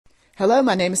Hello,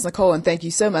 my name is Nicholl, and thank you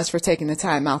so much for taking the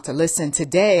time out to listen.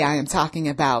 Today, I am talking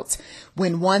about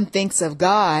when one thinks of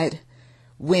God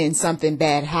when something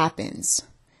bad happens.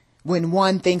 When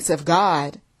one thinks of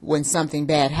God when something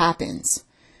bad happens.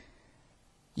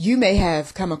 You may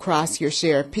have come across your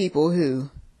share of people who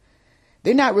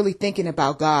they're not really thinking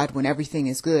about God when everything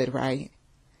is good, right?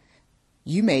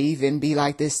 You may even be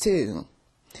like this too.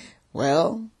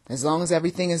 Well, as long as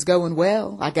everything is going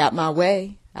well, I got my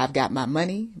way. I've got my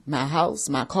money, my house,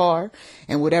 my car,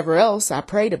 and whatever else I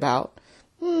prayed about.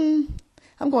 I'm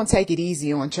going to take it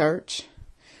easy on church.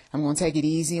 I'm going to take it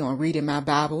easy on reading my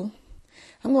Bible.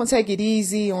 I'm going to take it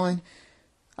easy on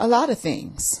a lot of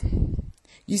things.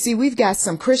 You see, we've got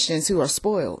some Christians who are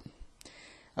spoiled.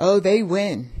 Oh, they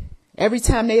win. Every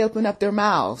time they open up their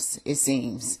mouths, it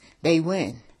seems, they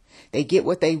win. They get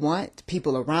what they want.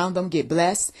 People around them get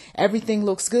blessed. Everything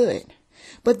looks good.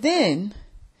 But then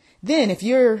if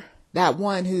you're that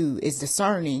one who is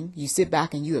discerning, you sit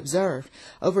back and you observe.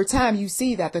 Over time, you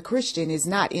see that the Christian is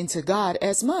not into God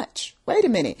as much. Wait a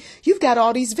minute. You've got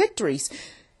all these victories.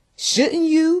 Shouldn't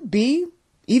you be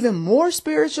even more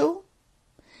spiritual?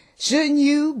 Shouldn't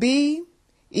you be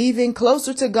even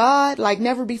closer to God like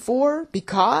never before?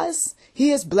 Because He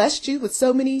has blessed you with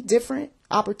so many different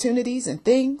opportunities and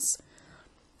things.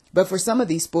 But for some of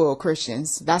these spoiled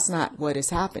Christians, that's not what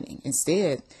is happening.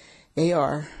 Instead, they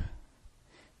are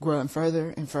growing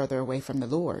further and further away from the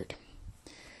Lord.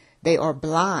 They are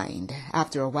blind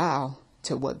after a while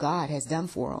to what God has done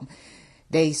for them.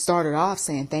 They started off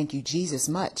saying, "Thank you, Jesus,"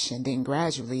 much. And then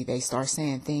gradually they start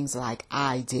saying things like,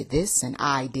 "I did this and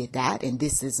I did that and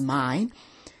this is mine."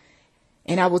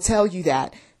 And I will tell you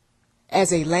that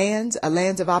as a land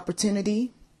of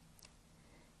opportunity,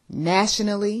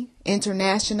 nationally,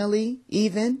 internationally,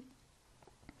 even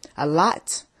a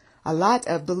lot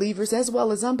of believers as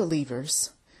well as unbelievers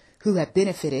who have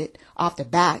benefited off the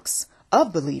backs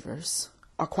of believers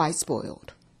are quite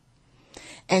spoiled.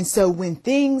 And so when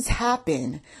things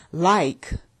happen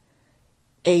like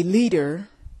a leader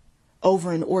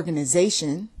over an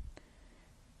organization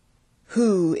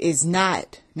who is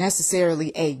not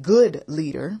necessarily a good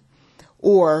leader,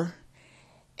 or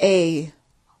a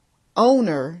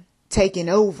owner taking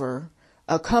over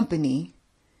a company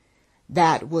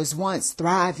that was once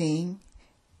thriving,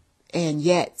 and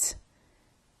yet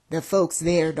the folks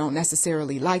there don't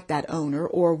necessarily like that owner,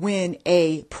 or when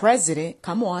a president,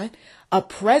 a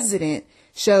president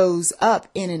shows up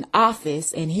in an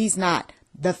office and he's not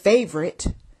the favorite,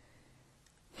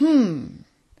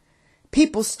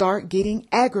 people start getting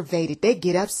aggravated. They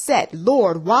get upset.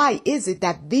 Lord, why is it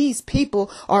that these people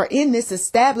are in this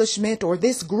establishment or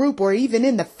this group or even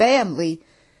in the family?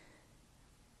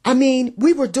 I mean,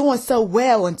 we were doing so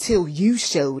well until you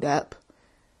showed up.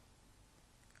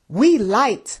 We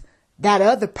liked that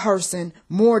other person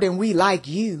more than we like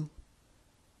you.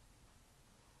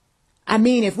 I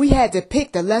mean, if we had to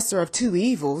pick the lesser of two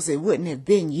evils, it wouldn't have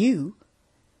been you.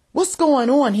 What's going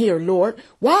on here, Lord?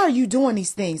 Why are you doing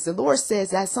these things? The Lord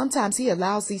says that sometimes He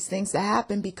allows these things to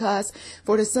happen because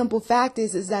for the simple fact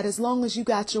is that as long as you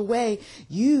got your way,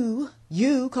 you,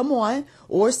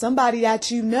 or somebody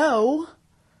that you know,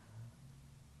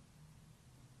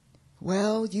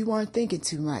 well, you weren't thinking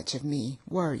too much of me,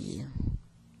 were you?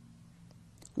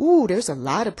 Ooh, there's a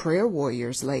lot of prayer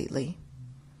warriors lately.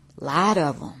 A lot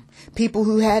of them. People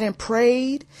who hadn't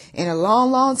prayed in a long,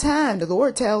 long time. The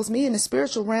Lord tells me in the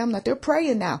spiritual realm that they're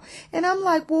praying now. And I'm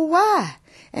like, well, why?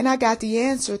 And I got the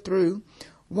answer through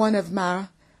one of my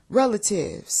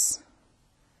relatives.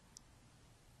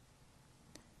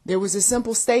 There was a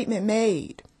simple statement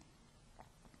made.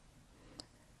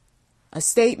 A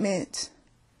statement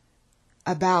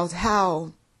about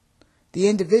how the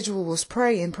individual was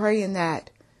praying that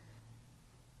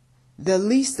the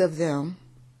least of them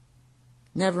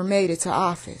never made it to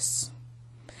office.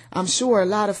 I'm sure a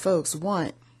lot of folks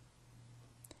want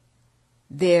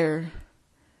their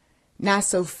not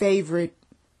so favorite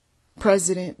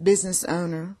president, business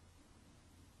owner,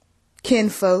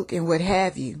 kinfolk, and what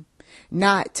have you,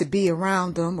 not to be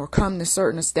around them or come to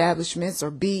certain establishments or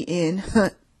be in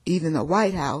even the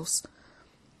White House.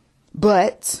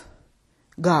 But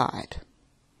God,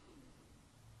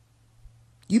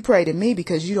 you pray to me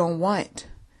because you don't want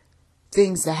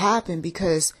things to happen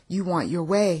because you want your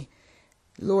way.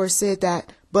 Lord said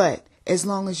that, but as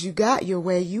long as you got your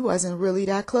way, you wasn't really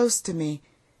that close to me.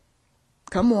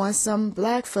 Come on, some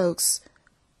black folks,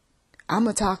 I'm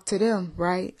going to talk to them,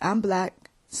 right? I'm black,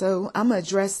 so I'm going to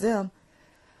address them.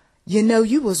 You know,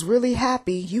 you was really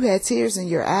happy. You had tears in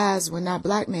your eyes when that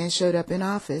black man showed up in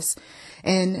office.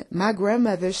 And my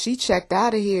grandmother, she checked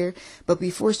out of here. But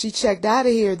before she checked out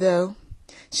of here, though,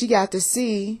 she got to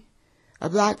see a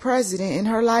black president in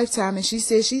her lifetime, and she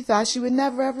said she thought she would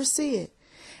never ever see it.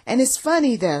 And it's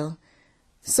funny though,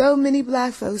 so many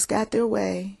black folks got their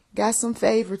way, got some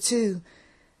favor too,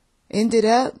 ended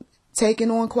up taking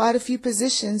on quite a few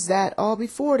positions that all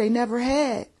before they never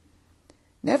had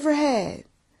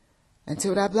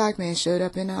until that black man showed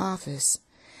up in the office.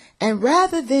 And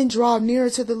rather than draw nearer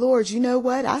to the Lord, you know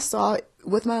what? I saw it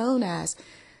with my own eyes.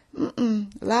 A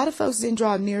lot of folks didn't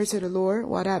draw nearer to the Lord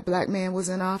while that black man was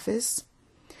in office.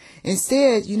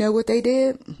 Instead, you know what they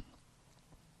did?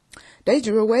 They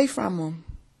drew away from him.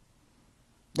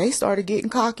 They started getting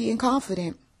cocky and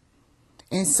confident.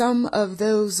 And some of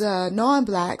those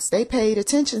non-blacks, they paid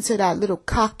attention to that little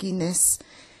cockiness.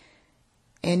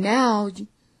 And now,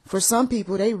 for some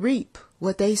people, they reap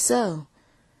what they sow.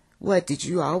 What, did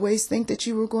you always think that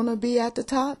you were going to be at the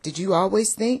top? Did you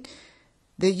always think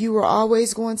that you were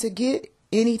always going to get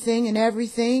anything and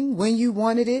everything when you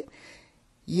wanted it?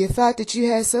 You thought that you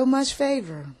had so much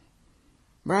favor,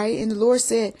 right? And the Lord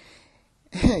said,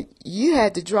 you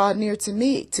had to draw near to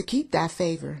me to keep that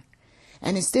favor.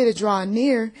 And instead of drawing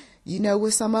near, you know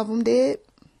what some of them did?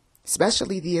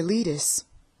 Especially the elitists.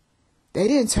 They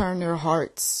didn't turn their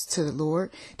hearts to the Lord.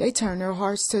 They turned their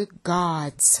hearts to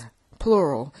gods,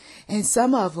 plural. And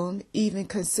some of them even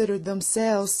considered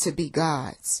themselves to be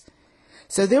gods.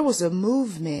 So there was a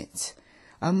movement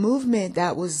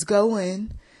that was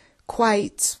going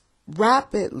quite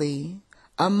rapidly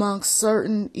amongst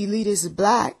certain elitist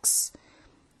blacks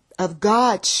of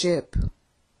godship.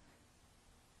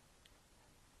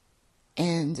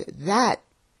 And that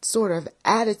sort of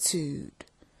attitude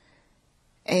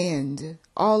and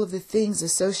all of the things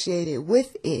associated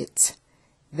with it,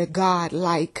 the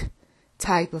God-like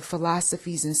type of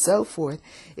philosophies and so forth,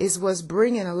 is what's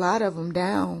bringing a lot of them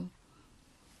down.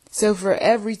 So for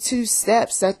every 2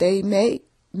 steps that they made,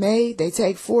 they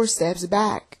take 4 steps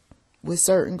back with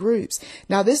certain groups.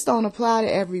 Now, this don't apply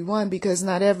to everyone because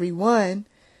not everyone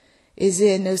is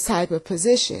in those type of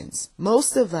positions.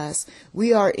 Most of us,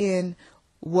 we are in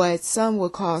what some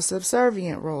would call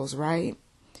subservient roles, right?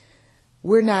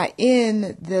 We're not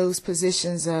in those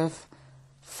positions of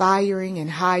firing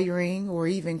and hiring or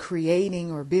even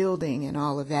creating or building and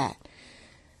all of that.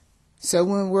 So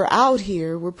when we're out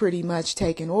here, we're pretty much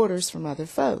taking orders from other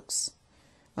folks.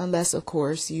 Unless, of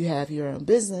course, you have your own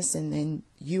business and then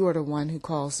you are the one who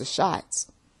calls the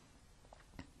shots.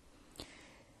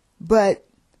 But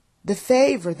the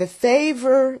favor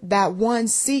that one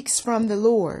seeks from the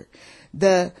Lord,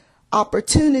 the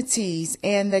opportunities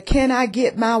and the can I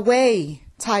get my way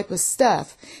type of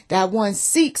stuff that one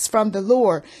seeks from the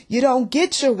Lord. You don't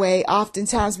get your way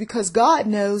oftentimes because God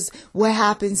knows what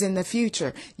happens in the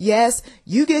future. Yes,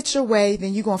 you get your way,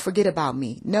 then you're going to forget about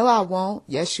me. No, I won't.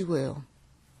 Yes, you will.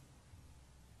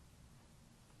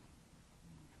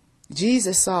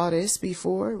 Jesus saw this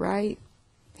before, right?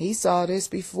 He saw this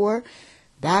before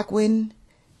back when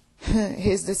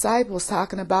his disciples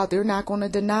talking about they're not going to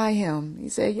deny him. He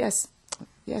said, yes,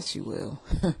 you will.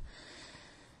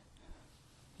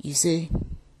 You see?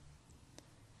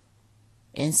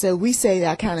 And so we say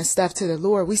that kind of stuff to the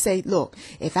Lord. We say, look,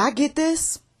 if I get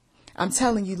this, I'm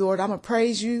telling you, Lord, I'm going to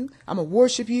praise you. I'm going to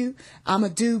worship you. I'm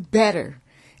going to do better.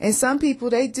 And some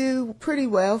people, they do pretty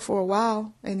well for a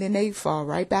while, and then they fall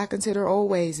right back into their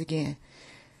old ways again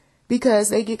because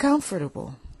they get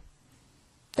comfortable.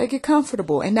 They get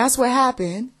comfortable. And that's what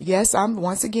happened. Yes, I'm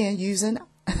once again using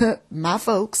my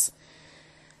folks.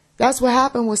 That's what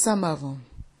happened with some of them.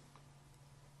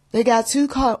 They got too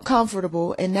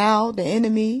comfortable, and now the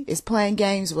enemy is playing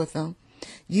games with them,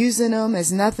 using them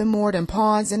as nothing more than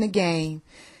pawns in a game.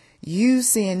 You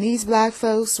seeing these black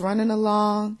folks running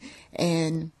along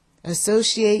and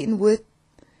associating with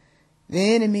the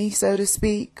enemy, so to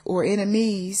speak, or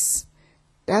enemies,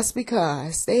 that's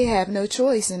because they have no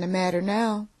choice in the matter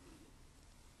now.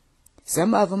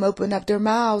 Some of them open up their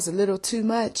mouths a little too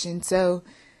much, and so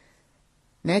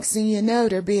next thing you know,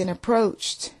 they're being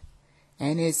approached.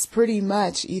 And it's pretty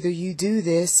much either you do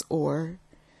this or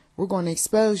we're going to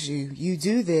expose you. You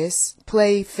do this,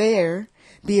 play fair,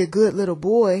 be a good little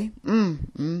boy.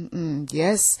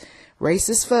 Yes,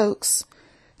 racist folks.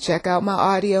 Check out my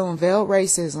audio on veiled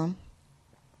racism.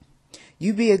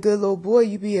 You be a good little boy,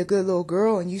 you be a good little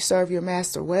girl, and you serve your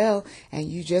master well,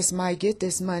 and you just might get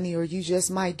this money, or you just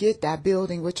might get that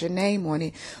building with your name on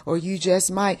it, or you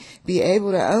just might be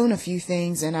able to own a few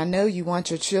things. And I know you want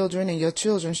your children and your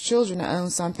children's children to own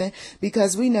something,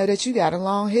 because we know that you got a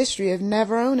long history of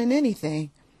never owning anything.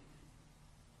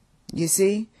 You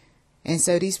see? And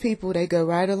so these people, they go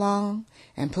right along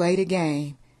and play the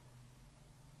game.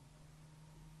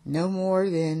 No more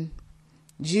than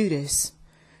Judas,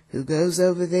 who goes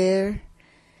over there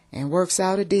and works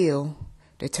out a deal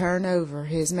to turn over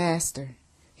his master,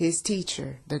 his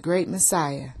teacher, the great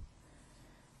Messiah,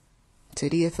 to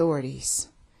the authorities.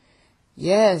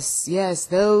 Yes,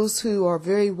 those who are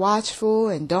very watchful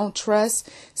and don't trust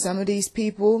some of these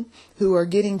people who are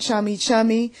getting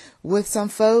chummy with some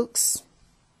folks,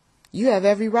 you have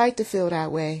every right to feel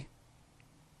that way.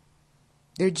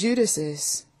 They're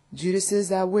Judases. Judases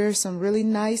that wear some really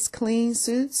nice, clean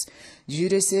suits.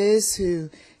 Judases who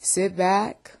sit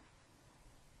back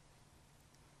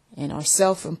and are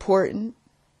self-important,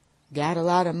 got a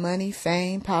lot of money,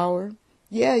 fame, power.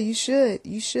 Yeah, you should.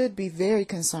 You should be very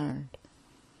concerned.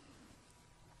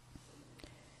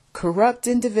 Corrupt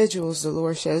individuals, the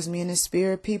Lord shows me in the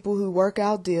spirit, people who work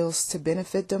out deals to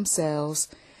benefit themselves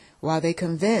while they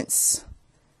convince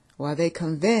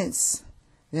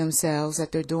themselves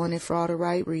that they're doing it for all the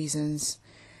right reasons,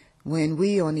 when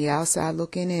we on the outside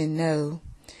looking in know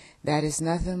that it's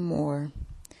nothing more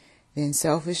than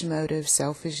selfish motive,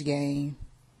 selfish gain,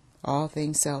 all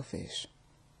things selfish.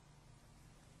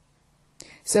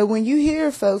 So when you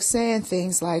hear folks saying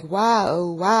things like, why,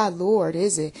 oh, why, Lord,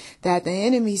 is it that the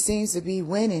enemy seems to be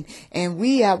winning and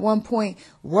we at one point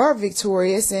were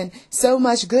victorious and so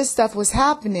much good stuff was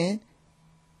happening?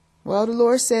 Well, the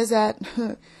Lord says that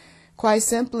quite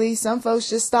simply, some folks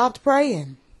just stopped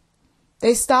praying.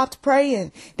 They stopped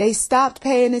praying. They stopped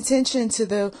paying attention to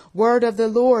the word of the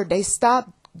Lord. They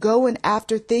stopped going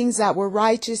after things that were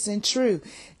righteous and true.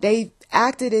 They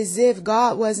acted as if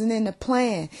God wasn't in the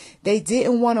plan. They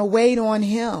didn't want to wait on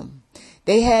him.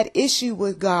 They had issue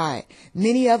with God.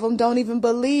 Many of them don't even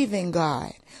believe in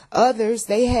God. Others,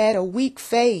 they had a weak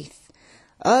faith.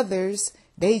 Others,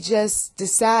 they just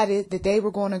decided that they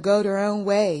were going to go their own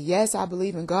way. Yes, I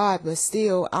believe in God, but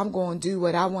still, I'm going to do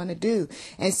what I want to do.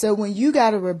 And so when you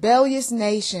got a rebellious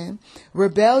nation,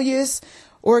 rebellious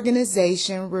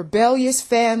organization, rebellious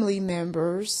family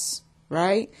members,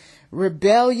 right?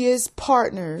 Rebellious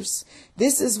partners,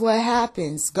 this is what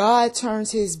happens. God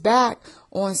turns his back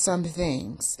on some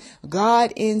things.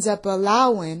 God ends up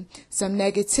allowing some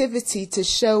negativity to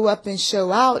show up and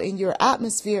show out in your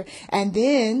atmosphere. And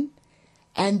then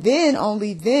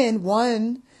only then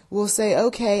one will say,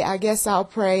 okay, I guess I'll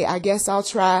pray. I guess I'll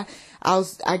try.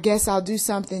 I guess I'll do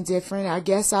something different. I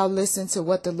guess I'll listen to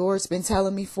what the Lord's been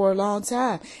telling me for a long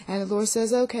time. And the Lord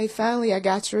says, okay, finally I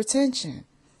got your attention.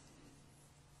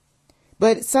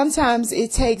 But sometimes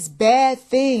it takes bad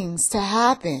things to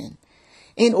happen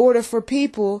in order for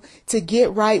people to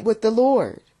get right with the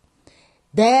Lord.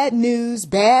 Bad news,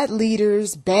 bad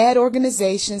leaders, bad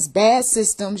organizations, bad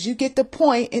systems. You get the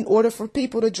point in order for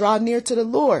people to draw near to the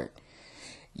Lord.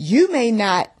 You may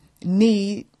not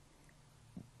need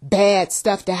bad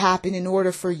stuff to happen in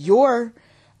order for you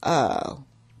to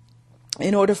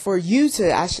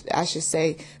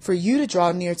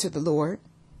draw near to the Lord.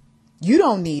 You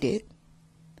don't need it.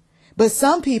 But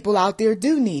some people out there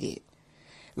do need it.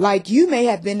 Like you may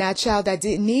have been that child that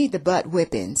didn't need the butt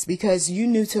whippings because you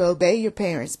knew to obey your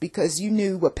parents, because you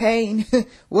knew what pain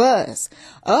was.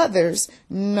 Others,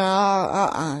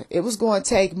 it was going to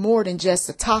take more than just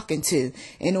a talking to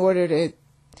in order to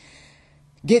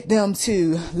get them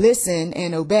to listen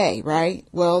and obey, right?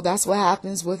 Well, that's what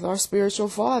happens with our spiritual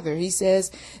father. He says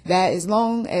that as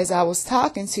long as I was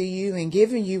talking to you and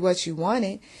giving you what you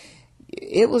wanted,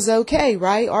 it was okay,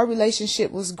 right? Our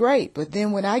relationship was great. But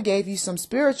then when I gave you some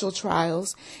spiritual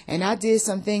trials and I did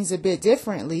some things a bit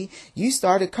differently, you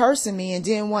started cursing me and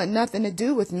didn't want nothing to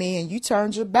do with me, and you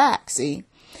turned your back, see?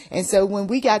 And so when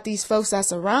we got these folks that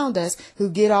surround us who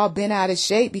get all bent out of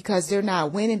shape because they're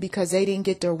not winning, because they didn't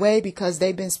get their way, because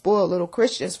they've been spoiled little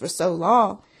Christians for so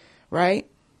long, right?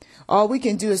 All we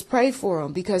can do is pray for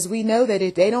them, because we know that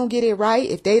if they don't get it right,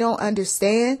 if they don't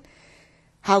understand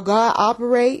how God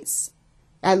operates,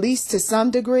 at least to some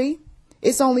degree,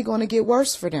 it's only going to get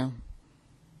worse for them.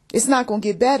 It's not going to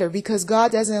get better, because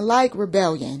God doesn't like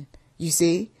rebellion, you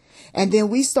see. And then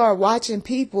we start watching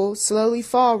people slowly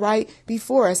fall right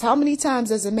before us. How many times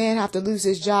does a man have to lose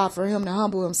his job for him to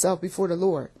humble himself before the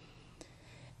Lord?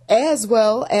 As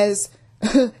well as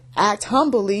act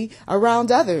humbly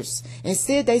around others.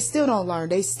 Instead, they still don't learn.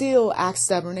 They still act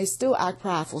stubborn. They still act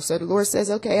prideful. So the Lord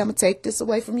says, okay, I'm going to take this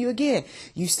away from you again.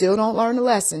 You still don't learn the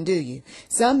lesson, do you?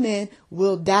 Some men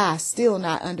will die still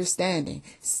not understanding,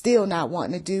 still not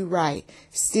wanting to do right,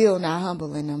 still not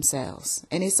humbling themselves.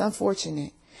 And it's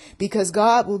unfortunate, because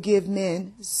God will give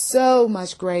men so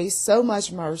much grace, so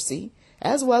much mercy,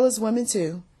 as well as women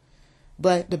too.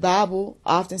 But the Bible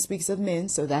often speaks of men,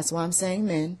 so that's why I'm saying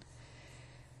men.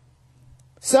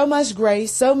 So much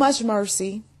grace, so much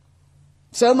mercy,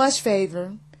 so much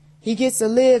favor. He gets to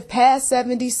live past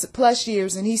 70 plus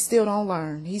years and he still don't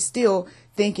learn. He's still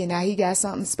thinking that he got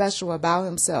something special about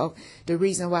himself. The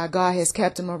reason why God has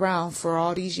kept him around for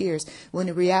all these years. When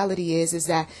the reality is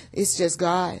that it's just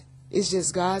God. It's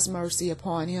just God's mercy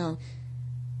upon him.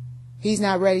 He's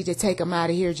not ready to take him out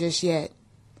of here just yet.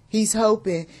 He's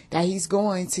hoping that he's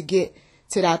going to get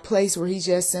to that place where he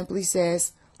just simply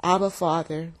says, Abba,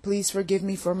 Father, please forgive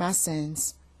me for my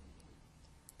sins.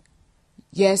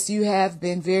 Yes, you have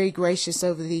been very gracious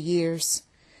over the years.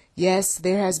 Yes,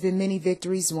 there has been many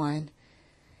victories won.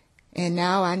 And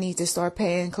now I need to start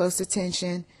paying close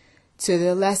attention to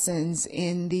the lessons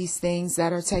in these things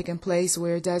that are taking place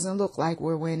where it doesn't look like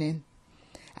we're winning.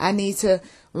 I need to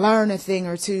learn a thing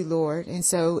or two, Lord. And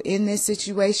so in this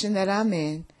situation that I'm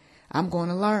in, I'm going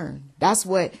to learn. That's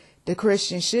what the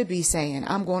Christian should be saying.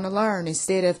 I'm going to learn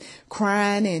instead of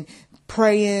crying and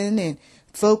praying and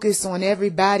focus on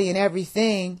everybody and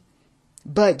everything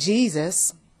but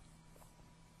Jesus.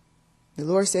 The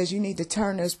Lord says you need to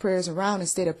turn those prayers around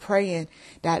instead of praying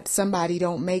that somebody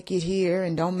don't make it here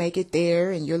and don't make it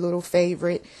there and your little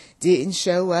favorite didn't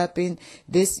show up and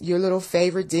your little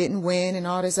favorite didn't win and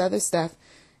all this other stuff.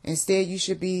 Instead, you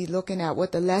should be looking at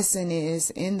what the lesson is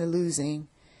in the losing,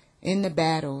 in the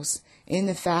battles, in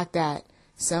the fact that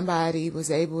somebody was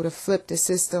able to flip the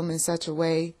system in such a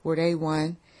way where they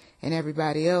won and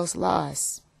everybody else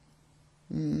lost.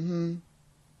 And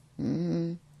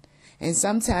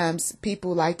sometimes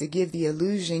people like to give the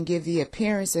illusion, give the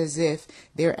appearance as if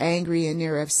they're angry and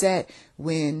they're upset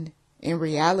when in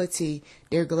reality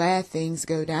they're glad things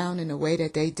go down in the way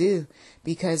that they do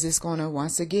because it's going to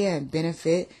once again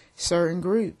benefit certain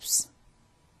groups.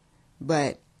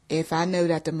 But if I know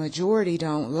that the majority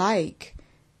don't like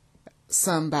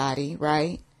somebody,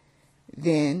 right,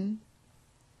 then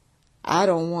I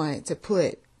don't want to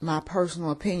put my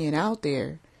personal opinion out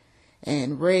there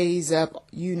and raise up,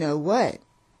 you know what.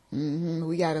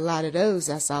 We got a lot of those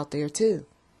that's out there too.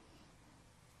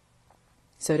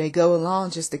 So they go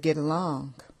along just to get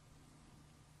along.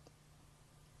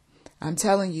 I'm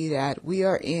telling you that we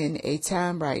are in a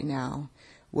time right now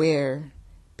where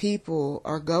people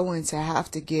are going to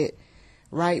have to get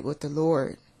right with the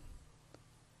Lord.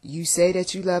 You say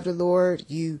that you love the Lord,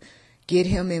 you get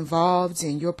him involved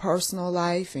in your personal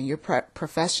life and your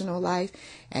professional life.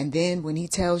 And then when he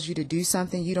tells you to do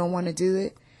something, you don't want to do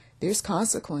it. There's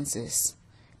consequences.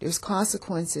 There's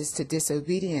consequences to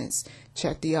disobedience.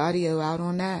 Check the audio out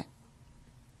on that.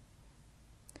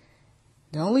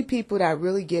 The only people that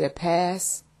really get a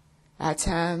pass at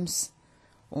times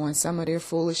on some of their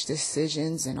foolish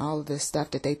decisions and all of the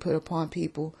stuff that they put upon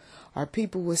people are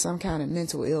people with some kind of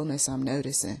mental illness, I'm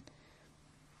noticing.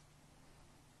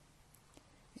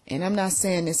 And I'm not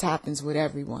saying this happens with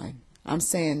everyone. I'm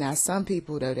saying that some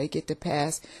people, though, they get the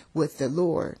pass with the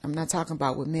Lord. I'm not talking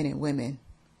about with men and women,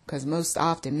 because most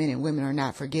often men and women are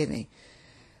not forgiving.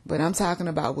 But I'm talking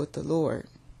about with the Lord.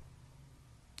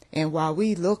 And while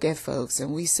we look at folks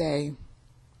and we say,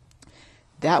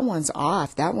 that one's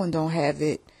off, that one don't have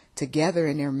it together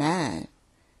in their mind,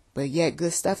 but yet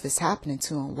good stuff is happening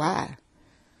to them. Why?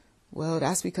 Well,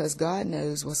 that's because God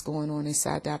knows what's going on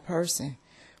inside that person.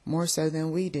 More so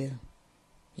than we do,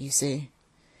 you see.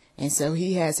 And so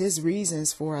he has his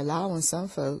reasons for allowing some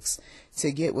folks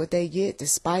to get what they get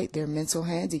despite their mental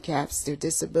handicaps, their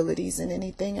disabilities, and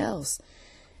anything else.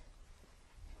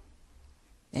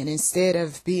 And instead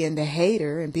of being the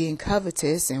hater and being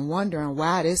covetous and wondering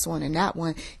why this one and that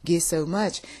one get so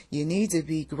much, you need to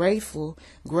be grateful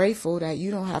that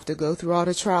you don't have to go through all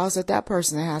the trials that that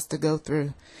person has to go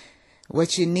through.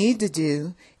 What you need to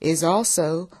do is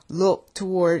also look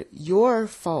toward your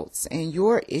faults and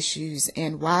your issues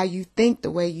and why you think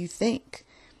the way you think.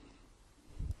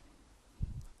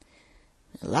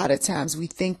 A lot of times we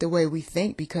think the way we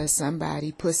think because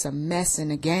somebody put some mess in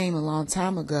the game a long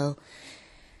time ago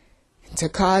to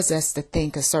cause us to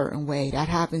think a certain way. That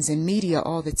happens in media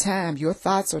all the time. Your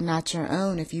thoughts are not your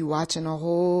own if you're watching a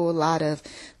whole lot of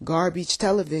garbage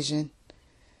television.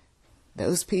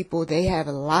 Those people, they have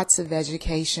lots of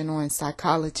education on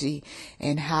psychology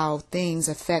and how things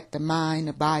affect the mind,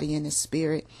 the body, and the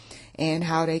spirit, and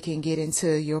how they can get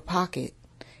into your pocket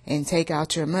and take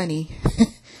out your money,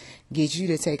 get you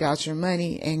to take out your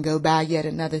money and go buy yet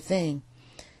another thing.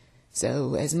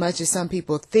 So as much as some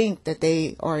people think that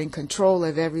they are in control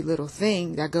of every little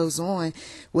thing that goes on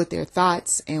with their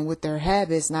thoughts and with their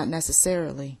habits, not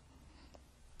necessarily.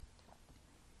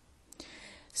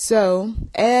 So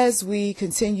as we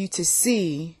continue to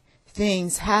see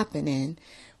things happening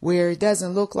where it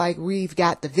doesn't look like we've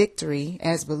got the victory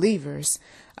as believers,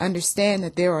 understand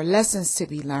that there are lessons to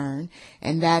be learned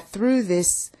and that through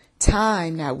this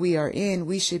time that we are in,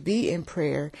 we should be in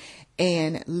prayer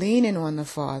and leaning on the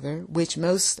Father, which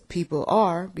most people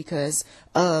are because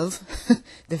of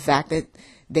the fact that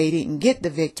they didn't get the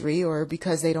victory or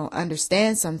because they don't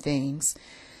understand some things.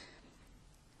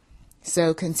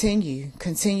 So continue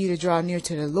to draw near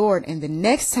to the Lord. And the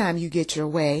next time you get your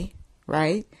way,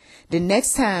 right? The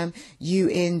next time you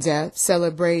end up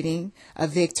celebrating a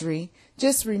victory,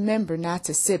 just remember not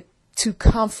to sit too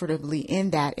comfortably in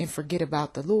that and forget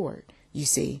about the Lord. You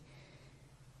see,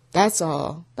 that's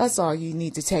all you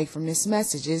need to take from this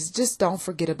message is just don't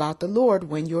forget about the Lord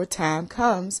when your time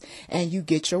comes and you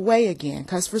get your way again.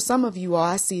 Because for some of you all,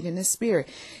 I see it in the spirit.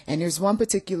 And there's one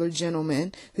particular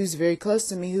gentleman who's very close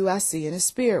to me who I see in the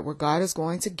spirit where God is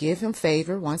going to give him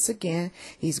favor once again.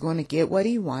 He's going to get what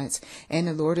he wants. And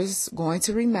the Lord is going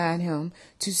to remind him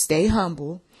to stay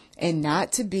humble and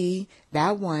not to be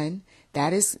that one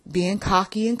that is being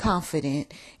cocky and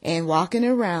confident and walking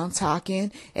around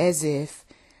talking as if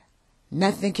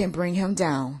nothing can bring him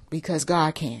down, because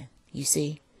God can. You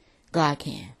see, God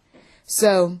can.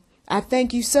 So I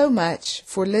thank you so much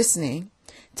for listening.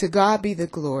 To God be the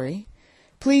glory.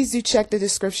 Please do check the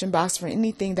description box for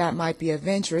anything that might be of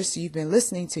interest. You've been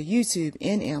listening to YouTube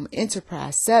NM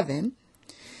Enterprise 7.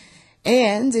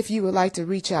 And if you would like to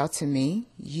reach out to me,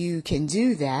 you can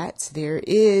do that. There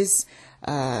is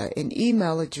an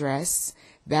email address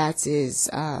that is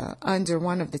under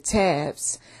one of the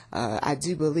tabs. I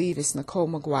do believe it's Nicholl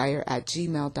McGuire at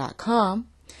gmail.com.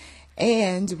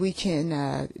 And we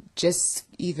can just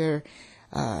either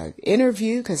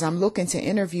interview, because I'm looking to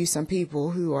interview some people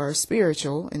who are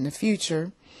spiritual in the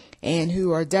future and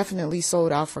who are definitely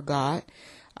sold out for God.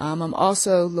 I'm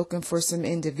also looking for some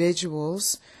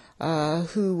individuals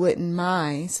who wouldn't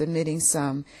mind submitting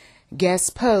some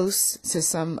guest posts to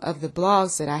some of the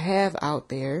blogs that I have out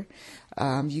there.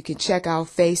 You can check out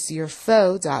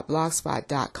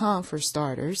faceyourfoe.blogspot.com for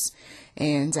starters,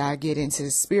 and I get into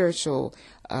spiritual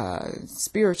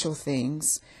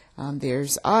things.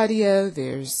 There's audio,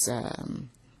 there's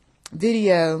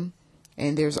video,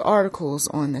 and there's articles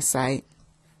on the site.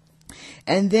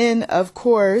 And then, of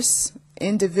course,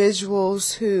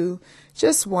 individuals who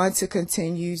just want to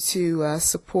continue to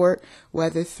support,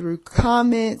 whether through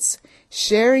comments,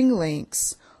 sharing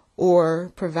links,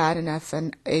 or providing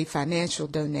a financial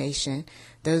donation.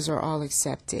 Those are all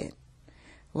accepted.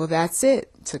 Well, that's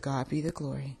it. To God be the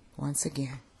glory once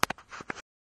again.